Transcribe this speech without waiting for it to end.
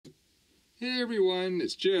Hey everyone,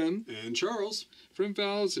 it's Jim and Charles from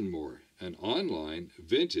Valves & More, an online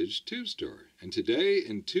vintage tube store. And today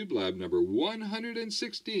in Tube Lab number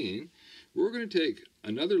 116, we're going to take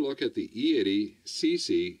another look at the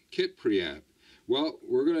E80CC kit preamp. Well,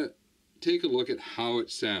 we're going to take a look at how it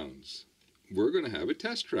sounds. We're going to have a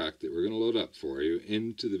test track that we're going to load up for you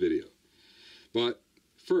into the video. But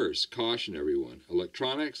first, caution everyone,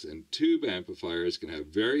 electronics and tube amplifiers can have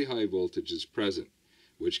very high voltages present,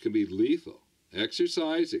 which can be lethal.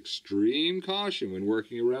 Exercise extreme caution when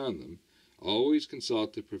working around them. Always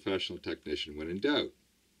consult the professional technician when in doubt.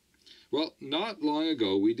 Well, not long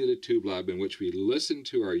ago we did a tube lab in which we listened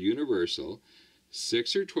to our universal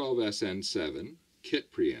 6 or 12 SN7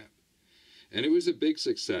 kit preamp. And it was a big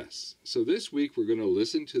success. So this week we're going to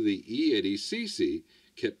listen to the E80CC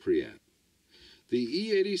kit preamp.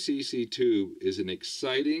 The E80CC tube is an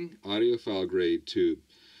exciting audiophile grade tube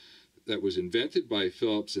that was invented by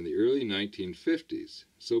Philips in the early 1950s,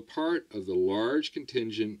 so part of the large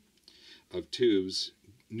contingent of tubes,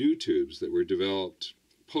 new tubes that were developed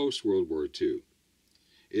post-World War II.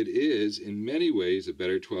 It is, in many ways, a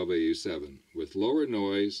better 12AU7 with lower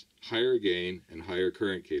noise, higher gain, and higher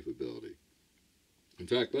current capability. In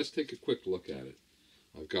fact, let's take a quick look at it.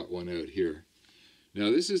 I've got one out here. Now,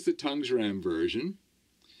 this is the Tungsram version,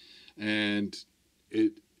 and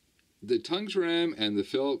the Tungsram and the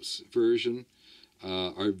Philips version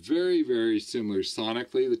are very, very similar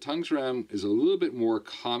sonically. The Tungsram is a little bit more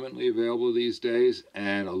commonly available these days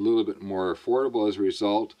and a little bit more affordable as a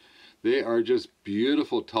result. They are just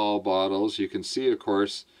beautiful tall bottles. You can see, of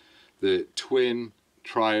course, the twin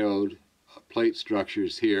triode plate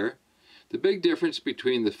structures here. The big difference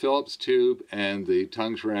between the Philips tube and the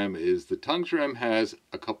Tungsram is the Tungsram has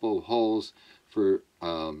a couple of holes for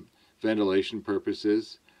ventilation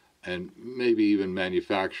purposes, and maybe even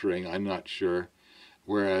manufacturing, I'm not sure.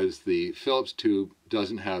 Whereas the Philips tube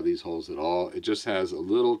doesn't have these holes at all. It just has a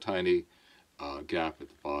little tiny gap at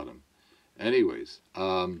the bottom. Anyways.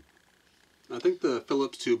 I think the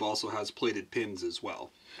Philips tube also has plated pins as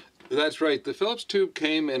well. That's right. The Philips tube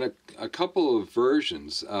came in a couple of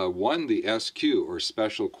versions. One, the SQ, or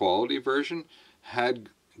Special Quality version, had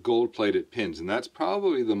gold-plated pins, and that's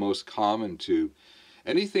probably the most common tube.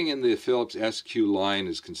 Anything in the Philips SQ line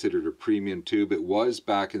is considered a premium tube. It was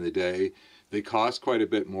back in the day. They cost quite a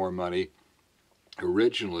bit more money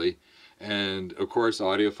originally, and of course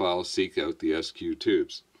audiophiles seek out the SQ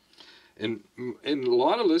tubes. In a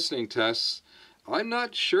lot of listening tests, I'm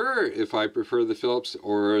not sure if I prefer the Philips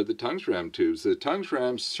or the Tungsram tubes. The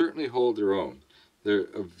Tungsrams certainly hold their own. They're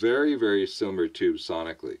a very, very similar tube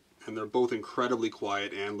sonically. And they're both incredibly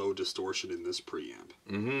quiet and low distortion in this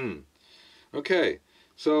preamp. Okay.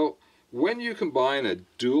 So when you combine a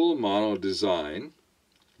dual mono design,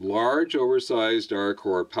 large oversized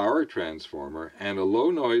R-core power transformer, and a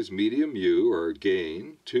low noise medium U or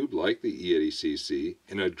gain tube like the E80CC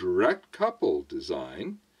in a direct couple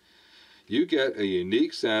design, you get a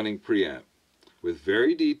unique sounding preamp with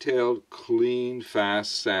very detailed, clean,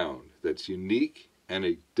 fast sound that's unique and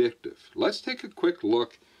addictive. Let's take a quick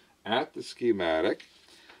look at the schematic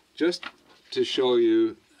just to show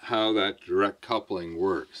you how that direct coupling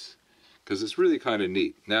works, because it's really kind of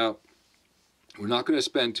neat. Now, we're not going to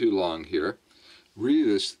spend too long here.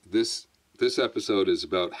 Really, this episode is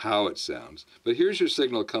about how it sounds. But here's your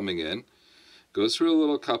signal coming in. Goes through a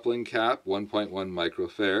little coupling cap, 1.1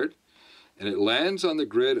 microfarad, and it lands on the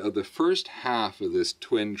grid of the first half of this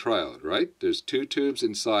twin triode, right? There's two tubes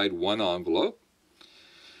inside one envelope.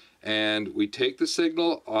 And we take the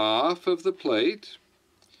signal off of the plate.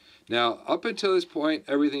 Now, up until this point,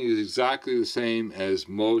 everything is exactly the same as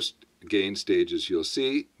most gain stages you'll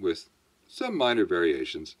see, with some minor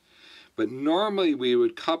variations. But normally we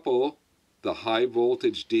would couple the high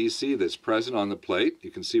voltage DC that's present on the plate.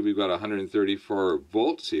 You can see we've got 134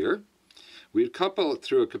 volts here. We'd couple it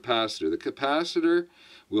through a capacitor. The capacitor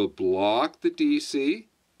will block the DC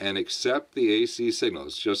and accept the AC signal.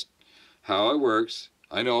 It's just how it works.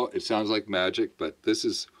 I know it sounds like magic, but this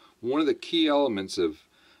is one of the key elements of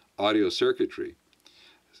audio circuitry.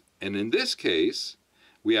 And in this case,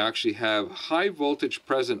 we actually have high voltage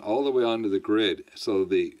present all the way onto the grid. So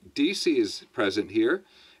the DC is present here,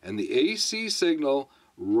 and the AC signal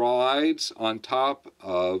rides on top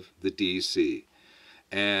of the DC.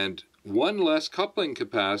 And one less coupling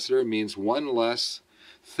capacitor means one less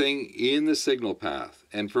thing in the signal path.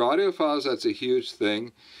 And for audiophiles, that's a huge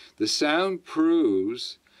thing. The sound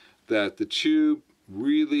proves that the tube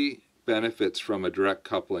really benefits from a direct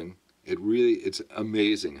coupling. It's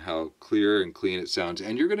amazing how clear and clean it sounds,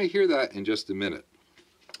 and you're going to hear that in just a minute.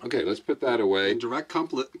 Okay, let's put that away. And direct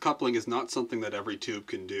coupling is not something that every tube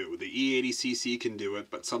can do. The E80CC can do it,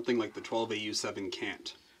 but something like the 12AU7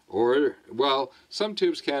 can't. Or, well, some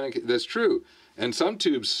tubes can, that's true. And some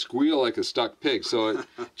tubes squeal like a stuck pig. So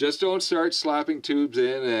just don't start slapping tubes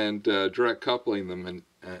in and direct coupling them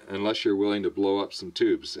unless you're willing to blow up some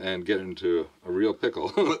tubes and get into a real pickle.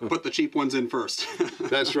 Put the cheap ones in first.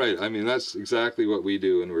 That's right. I mean, that's exactly what we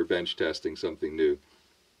do when we're bench testing something new.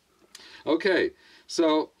 Okay,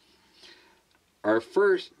 so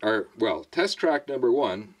test track number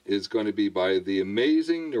 1 is going to be by the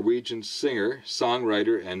amazing Norwegian singer,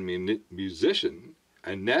 songwriter, and musician,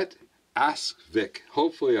 Annette Askvik.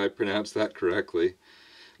 Hopefully I pronounced that correctly.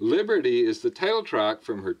 Liberty is the title track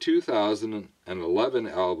from her 2011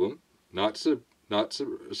 album,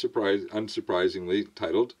 unsurprisingly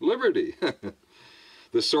titled Liberty.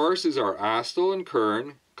 The sources are Astle and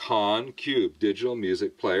Kern Con Cube digital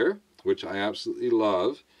music player, which I absolutely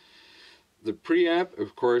love. The preamp,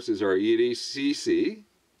 of course, is our E80CC.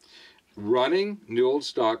 Running new old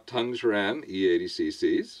stock Tungsram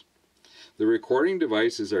E80CCs. The recording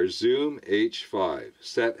devices are Zoom H5,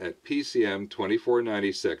 set at PCM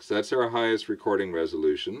 2496. That's our highest recording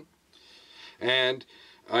resolution. And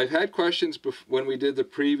I've had questions when we did the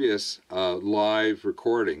previous live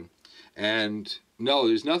recording, and no,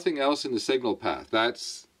 there's nothing else in the signal path.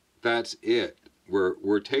 That's it.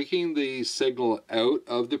 We're taking the signal out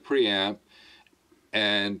of the preamp,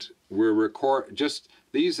 and we're just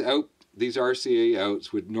these RCA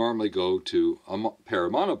outs would normally go to a pair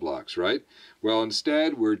of monoblocks, right? Well,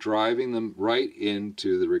 instead we're driving them right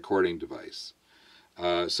into the recording device.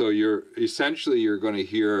 So you're going to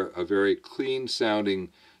hear a very clean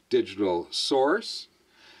sounding digital source,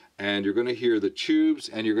 and you're going to hear the tubes,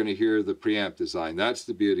 and you're going to hear the preamp design. That's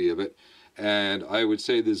the beauty of it. And I would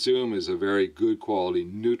say the Zoom is a very good quality,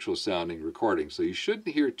 neutral sounding recording. So you shouldn't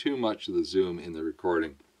hear too much of the Zoom in the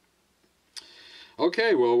recording.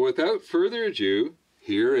 Okay, well, without further ado,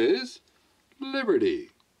 here is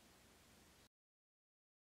Liberty.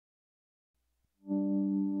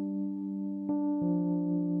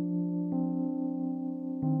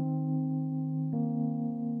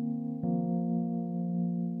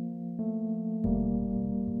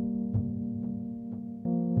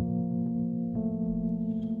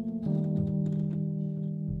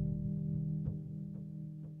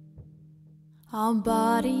 Our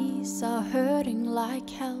bodies are hurting like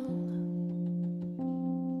hell.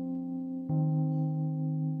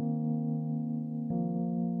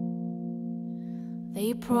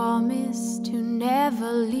 They promise to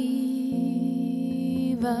never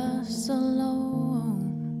leave us alone.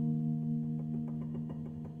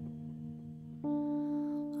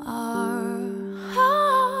 Our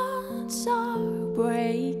hearts are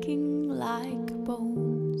breaking like bones.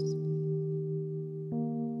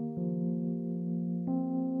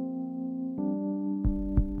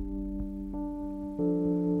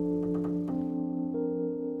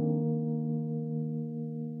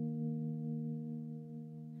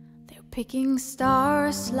 Picking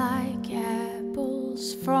stars like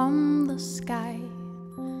apples from the sky,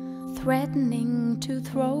 threatening to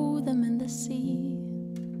throw them in the sea,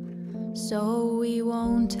 so we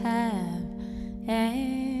won't have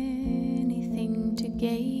anything to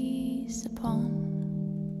gaze upon.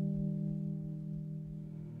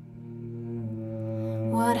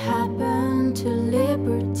 What happened to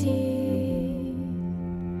liberty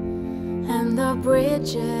and the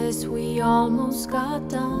bridges we almost got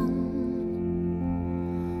done?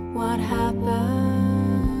 What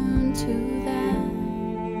happened to that?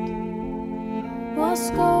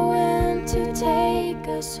 Was going to take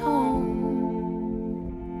us home?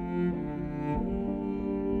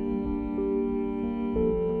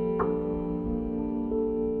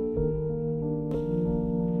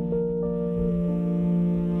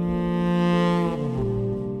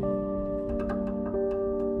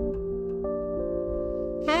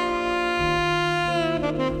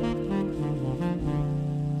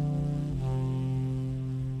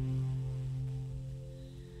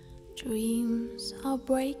 Dreams are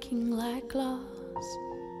breaking like glass.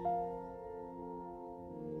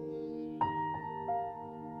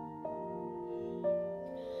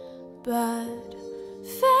 But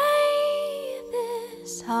faith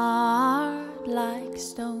is hard like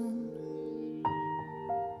stone.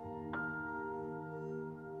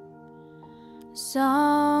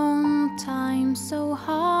 Sometimes so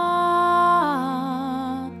hard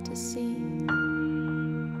to see.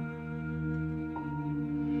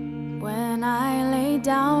 When I lay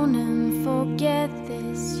down and forget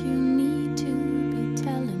this, you need to be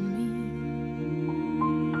telling me.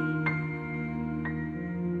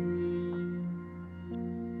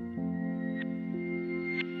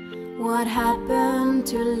 What happened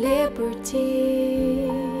to liberty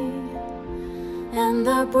and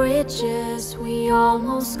the bridges we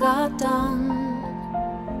almost got done?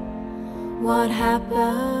 What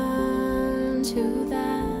happened to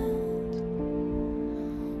that?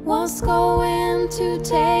 What's going to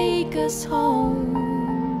take us home?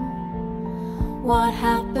 What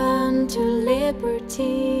happened to liberty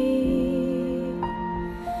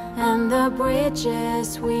and the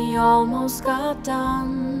bridges we almost got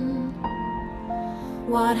done?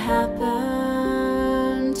 What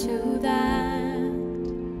happened to that?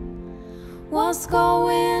 What's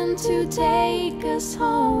going to take us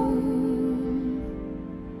home?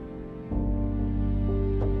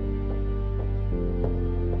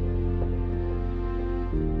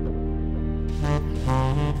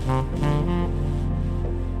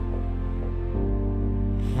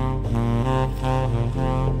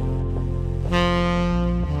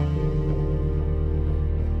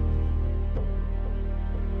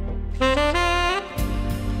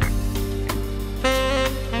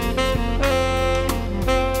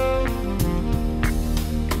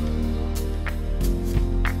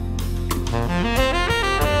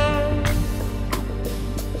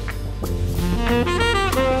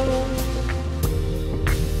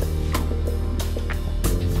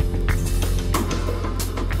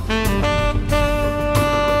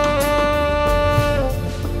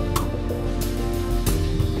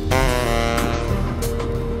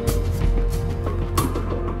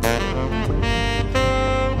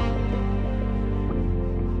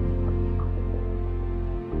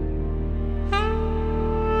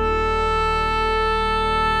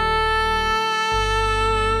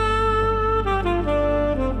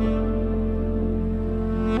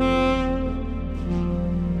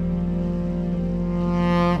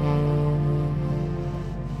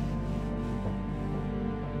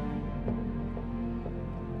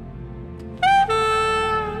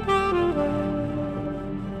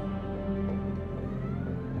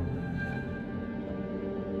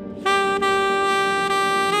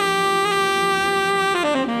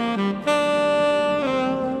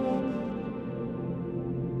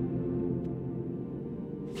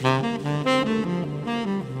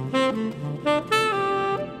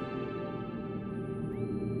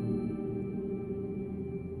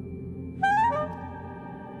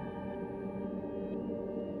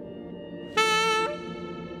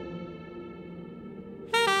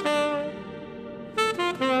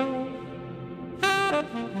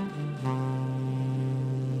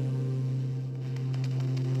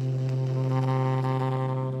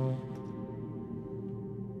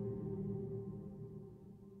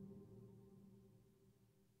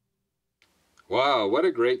 Wow, what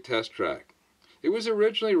a great test track. It was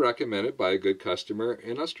originally recommended by a good customer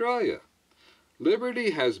in Australia.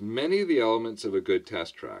 Liberty has many of the elements of a good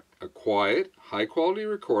test track. A quiet, high-quality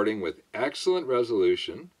recording with excellent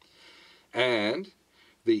resolution, and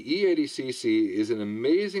the E80CC is an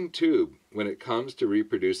amazing tube when it comes to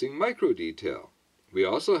reproducing micro detail. We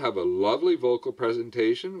also have a lovely vocal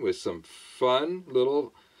presentation with some fun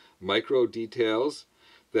little micro details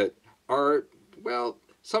that are, well,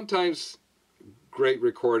 sometimes great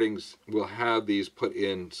recordings will have these put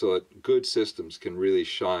in so that good systems can really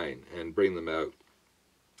shine and bring them out.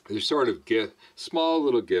 They're sort of small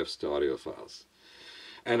little gifts to audiophiles.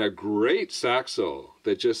 And a great saxo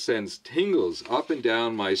that just sends tingles up and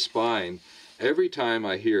down my spine every time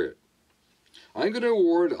I hear it. I'm going to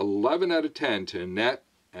award 11 out of 10 to Annette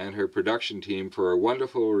and her production team for a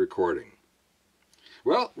wonderful recording.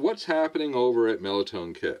 Well, what's happening over at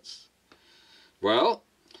Mellotone Kits? Well,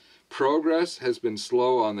 progress has been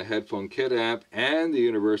slow on the headphone kit amp and the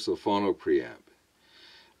universal phono preamp.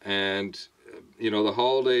 And, you know, the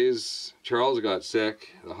holidays, Charles got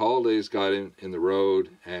sick, the holidays got in the road,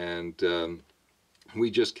 and we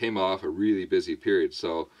just came off a really busy period,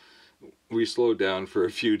 so we slowed down for a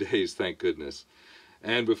few days, thank goodness.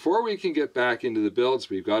 And before we can get back into the builds,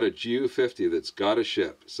 we've got a GU50 that's got to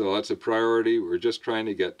ship, so that's a priority. We're just trying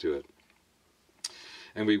to get to it.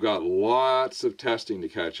 And we've got lots of testing to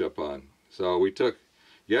catch up on. So we took,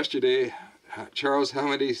 yesterday, Charles, how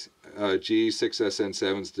many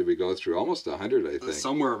G6SN7s did we go through? Almost 100, I think.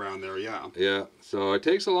 Somewhere around there, yeah. Yeah, so it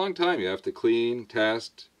takes a long time. You have to clean,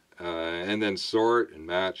 test, and then sort and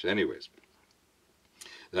match. Anyways,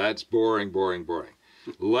 that's boring, boring, boring.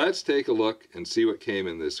 Let's take a look and see what came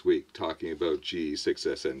in this week, talking about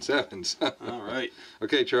G6SN7s. All right.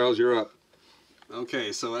 Okay, Charles, you're up.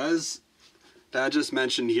 Okay, so as Dad just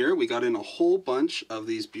mentioned here, we got in a whole bunch of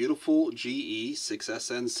these beautiful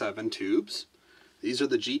GE6SN7 tubes. These are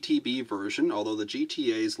the GTB version, although the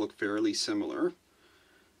GTAs look fairly similar.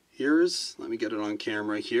 let me get it on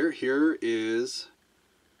camera here. Here is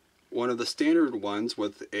one of the standard ones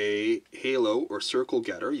with a halo or circle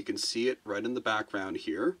getter. You can see it right in the background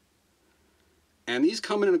here. And these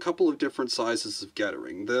come in a couple of different sizes of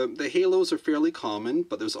gettering. The halos are fairly common,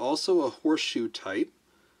 but there's also a horseshoe type.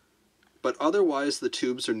 But otherwise, the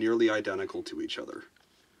tubes are nearly identical to each other.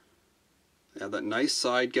 They have that nice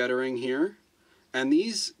side gettering here. And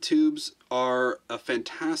these tubes are a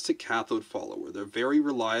fantastic cathode follower. They're very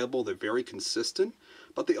reliable, they're very consistent,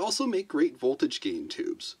 but they also make great voltage gain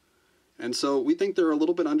tubes. And so we think they're a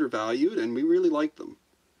little bit undervalued, and we really like them.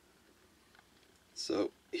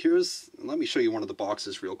 So let me show you one of the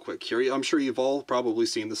boxes real quick here. I'm sure you've all probably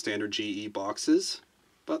seen the standard GE boxes,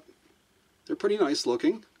 but they're pretty nice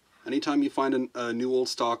looking. Anytime you find a new old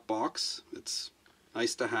stock box, it's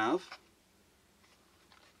nice to have.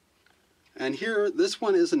 And here, this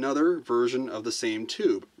one is another version of the same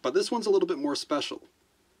tube, but this one's a little bit more special.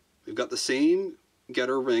 We've got the same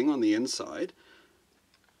getter ring on the inside,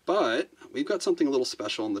 but we've got something a little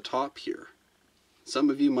special on the top here. Some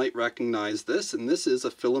of you might recognize this, and this is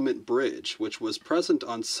a filament bridge, which was present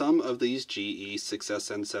on some of these GE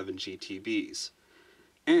 6SN7 GTBs.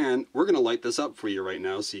 And we're going to light this up for you right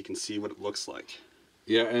now so you can see what it looks like.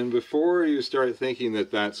 Yeah, and before you start thinking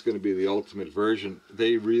that that's going to be the ultimate version,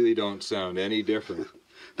 they really don't sound any different.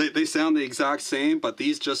 They sound the exact same, but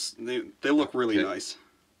these just, they look really nice.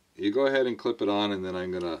 You go ahead and clip it on, and then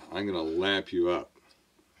I'm gonna lamp you up.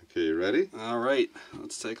 Okay, you ready? All right,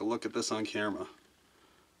 let's take a look at this on camera.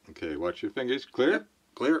 Okay, watch your fingers. Clear? Yep,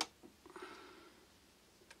 clear.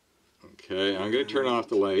 Okay, I'm going to turn off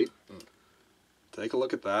the light. Take a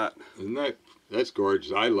look at that. That's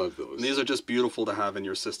gorgeous. I love those. And these are just beautiful to have in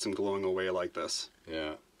your system glowing away like this.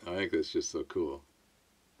 Yeah, I think that's just so cool.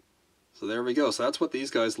 So there we go. So that's what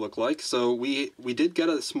these guys look like. So we did get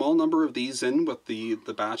a small number of these in with the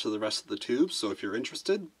batch of the rest of the tubes. So if you're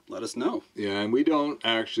interested, let us know. Yeah, and we don't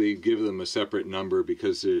actually give them a separate number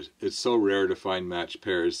because it's so rare to find matched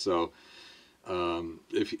pairs. So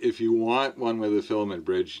if you want one with a filament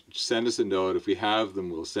bridge, send us a note. If we have them,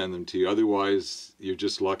 we'll send them to you. Otherwise, you're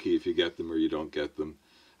just lucky if you get them or you don't get them.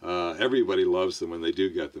 Everybody loves them when they do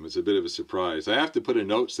get them. It's a bit of a surprise. I have to put a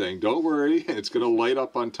note saying, don't worry, it's going to light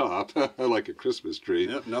up on top like a Christmas tree.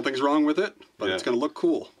 Yep, nothing's wrong with it, but it's going to look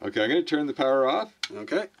cool. Okay, I'm going to turn the power off.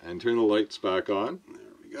 Okay. And turn the lights back on. There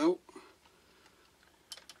we go.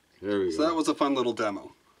 There we go. So that was a fun little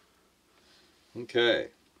demo. Okay.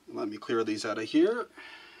 Let me clear these out of here.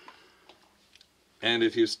 And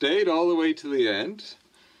if you stayed all the way to the end,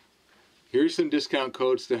 here's some discount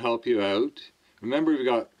codes to help you out. Remember, we've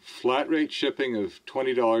got flat rate shipping of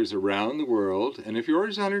 $20 around the world, and if your order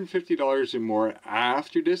is $150 or more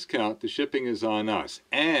after discount, the shipping is on us.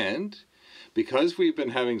 And because we've been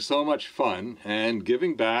having so much fun and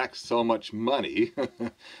giving back so much money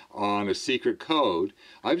on a secret code,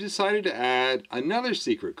 I've decided to add another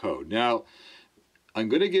secret code. Now, I'm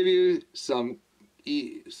going to give you some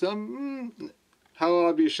how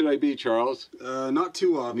obvious should I be, Charles? Not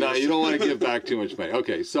too obvious. No, you don't want to give back too much money.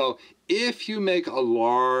 Okay, so if you make a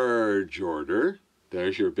large order,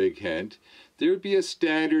 there's your big hint, there would be a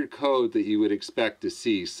standard code that you would expect to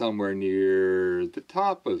see somewhere near the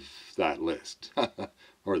top of that list.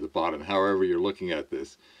 Or the bottom, however you're looking at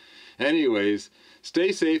this. Anyways,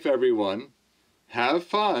 stay safe, everyone. Have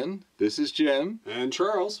fun. This is Jim. And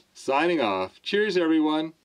Charles. Signing off. Cheers, everyone.